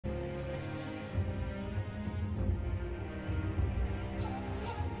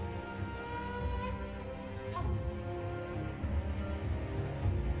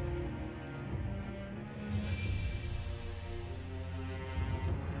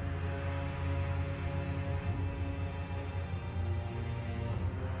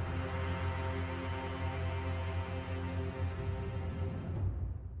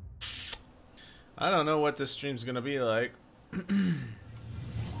I don't know what this stream's gonna be like. It's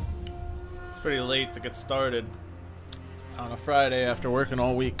pretty late to get started on a Friday after working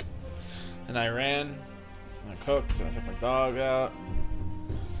all week. And I ran, and I cooked, and I took my dog out.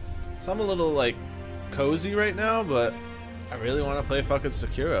 So I'm a little, like, cozy right now, but I really want to play fucking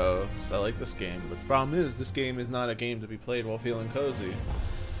Sekiro, because I like this game. But the problem is, this game is not a game to be played while feeling cozy.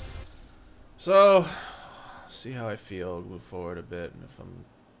 So, see how I feel, move forward a bit, and if I'm,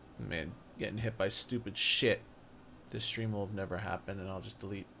 man, getting hit by stupid shit, this stream will have never happened, and I'll just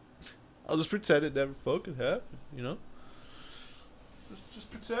delete. I'll just pretend it never fucking happened, you know? Just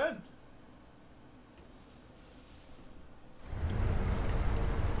pretend.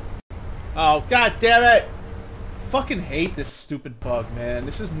 Oh, god damn it! Fucking hate this stupid bug, man.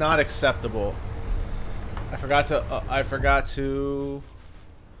 This is not acceptable. I forgot to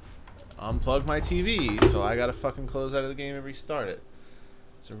unplug my TV, so I gotta fucking close out of the game and restart it.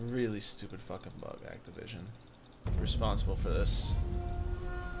 It's a really stupid fucking bug, Activision. Responsible for this.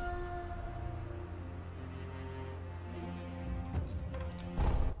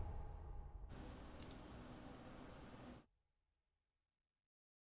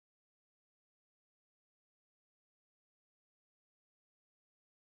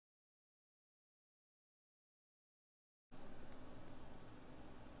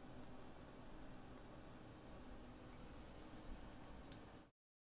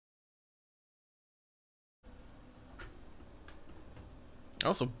 I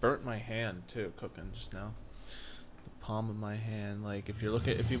also burnt my hand too, cooking just now. The palm of my hand, like if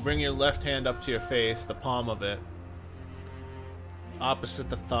you bring your left hand up to your face, the palm of it, opposite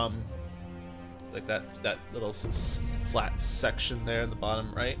the thumb, like that little flat section there in the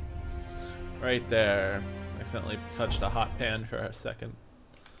bottom right, right there. I accidentally touched a hot pan for a second.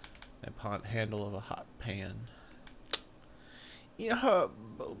 The handle of a hot pan. Yeah,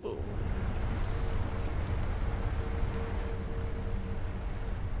 boo boo.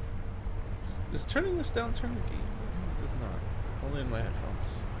 Does turning this down turn the game? No, it does not. Only in my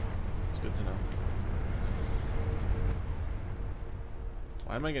headphones. It's good to know.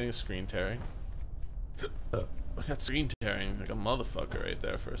 Why am I getting screen tearing? I got screen tearing like a motherfucker right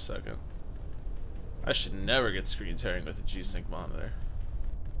there for a second. I should never get screen tearing with a G-Sync monitor.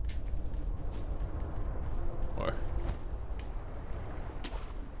 Or...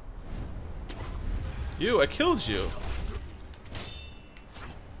 You! I killed you!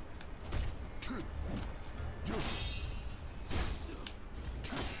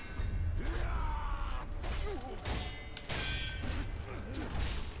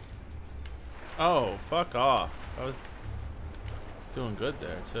 Oh, fuck off. I was doing good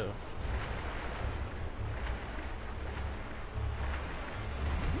there, too.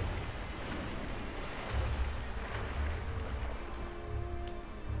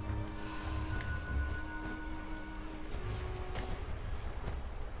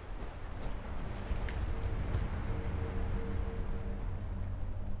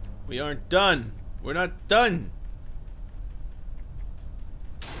 We aren't done. We're not done.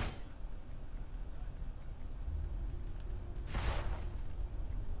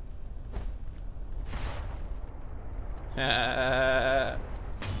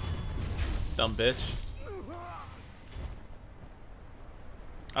 Dumb bitch.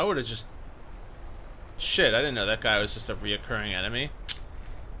 I would have just... Shit, I didn't know that guy was just a reoccurring enemy.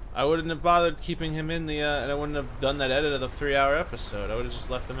 I wouldn't have bothered keeping him in the, and I wouldn't have done that edit of the 3-hour episode. I would have just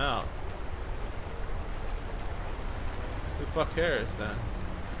left him out. Who the fuck cares, then?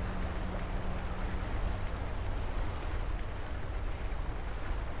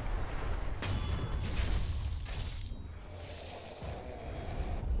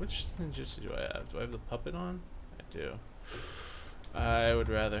 Which ninjutsu do I have? Do I have the puppet on? I do. I would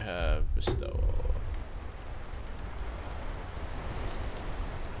rather have bestowal.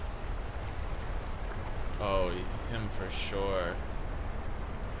 Oh, him for sure.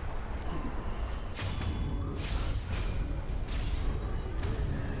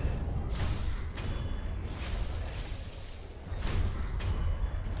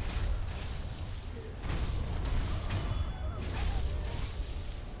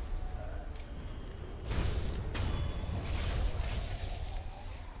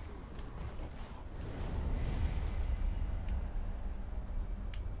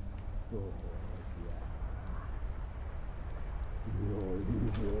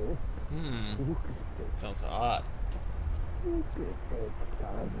 Sounds hot.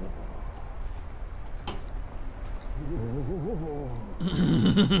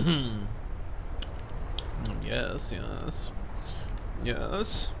 Yes, yes.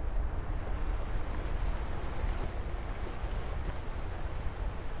 Yes.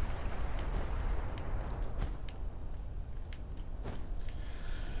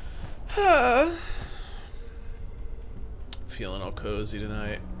 Feeling all cozy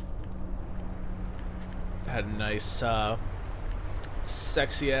tonight. Had a nice,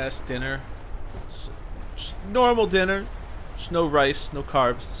 sexy ass dinner. Just normal dinner. Just no rice, no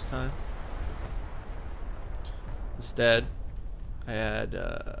carbs this time. Instead, I had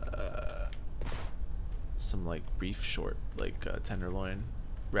some like beef short, like tenderloin,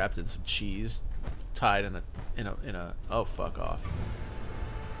 wrapped in some cheese, tied in a. Oh, fuck off.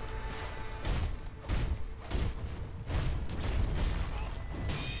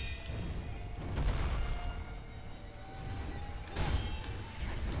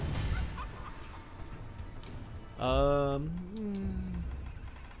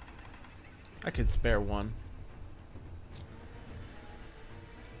 I could spare one.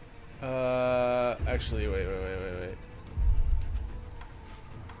 Actually, wait.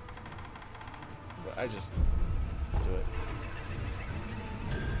 I just do it.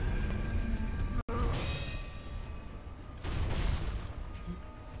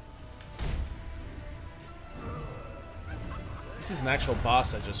 This is an actual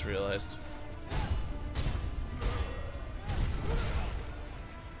boss, I just realized.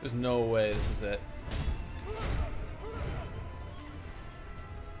 There's no way this is it.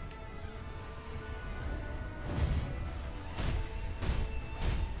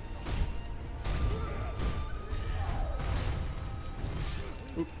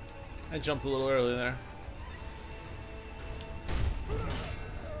 Oop. I jumped a little early there.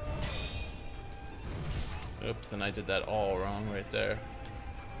 Oops, and I did that all wrong right there.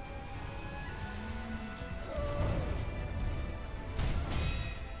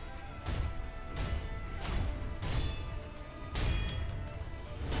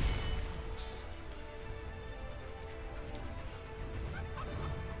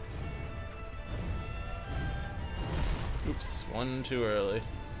 Oops, one too early.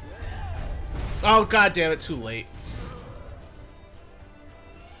 Oh, god damn it, too late.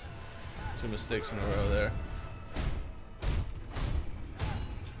 Two mistakes in a row there.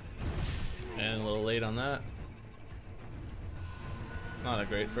 And a little late on that. Not a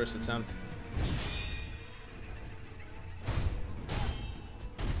great first attempt.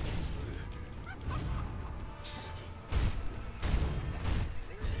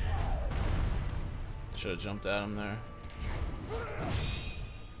 Should have jumped at him there.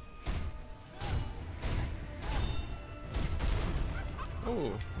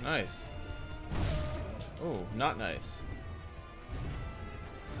 Oh, nice. Oh, not nice.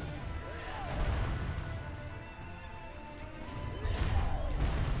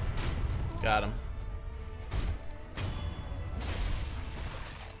 Got him.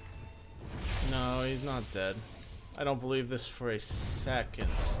 No, he's not dead. I don't believe this for a second.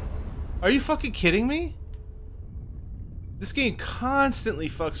 Are you fucking kidding me? This game constantly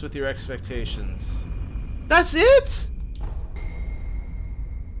fucks with your expectations. That's it?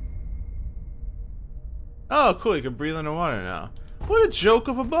 Oh, cool, you can breathe underwater now. What a joke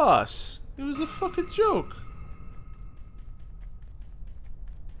of a boss. It was a fucking joke.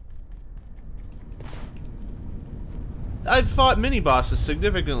 I've fought mini-bosses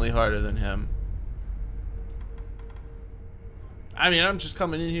significantly harder than him. I mean, I'm just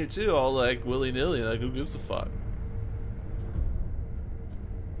coming in here too, all like willy-nilly, like who gives a fuck?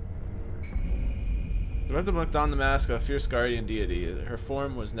 The Reptimonk donned the mask of a fierce guardian deity. Her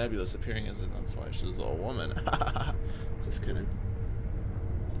form was nebulous, appearing as an unswiped. She was a woman. Just kidding.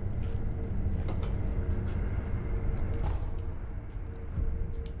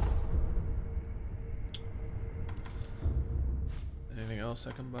 Anything else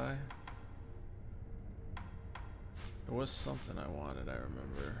I can buy? There was something I wanted, I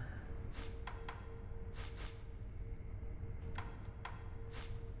remember.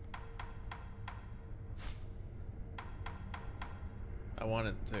 I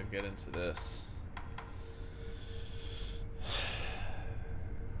wanted to get into this.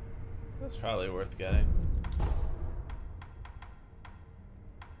 That's probably worth getting.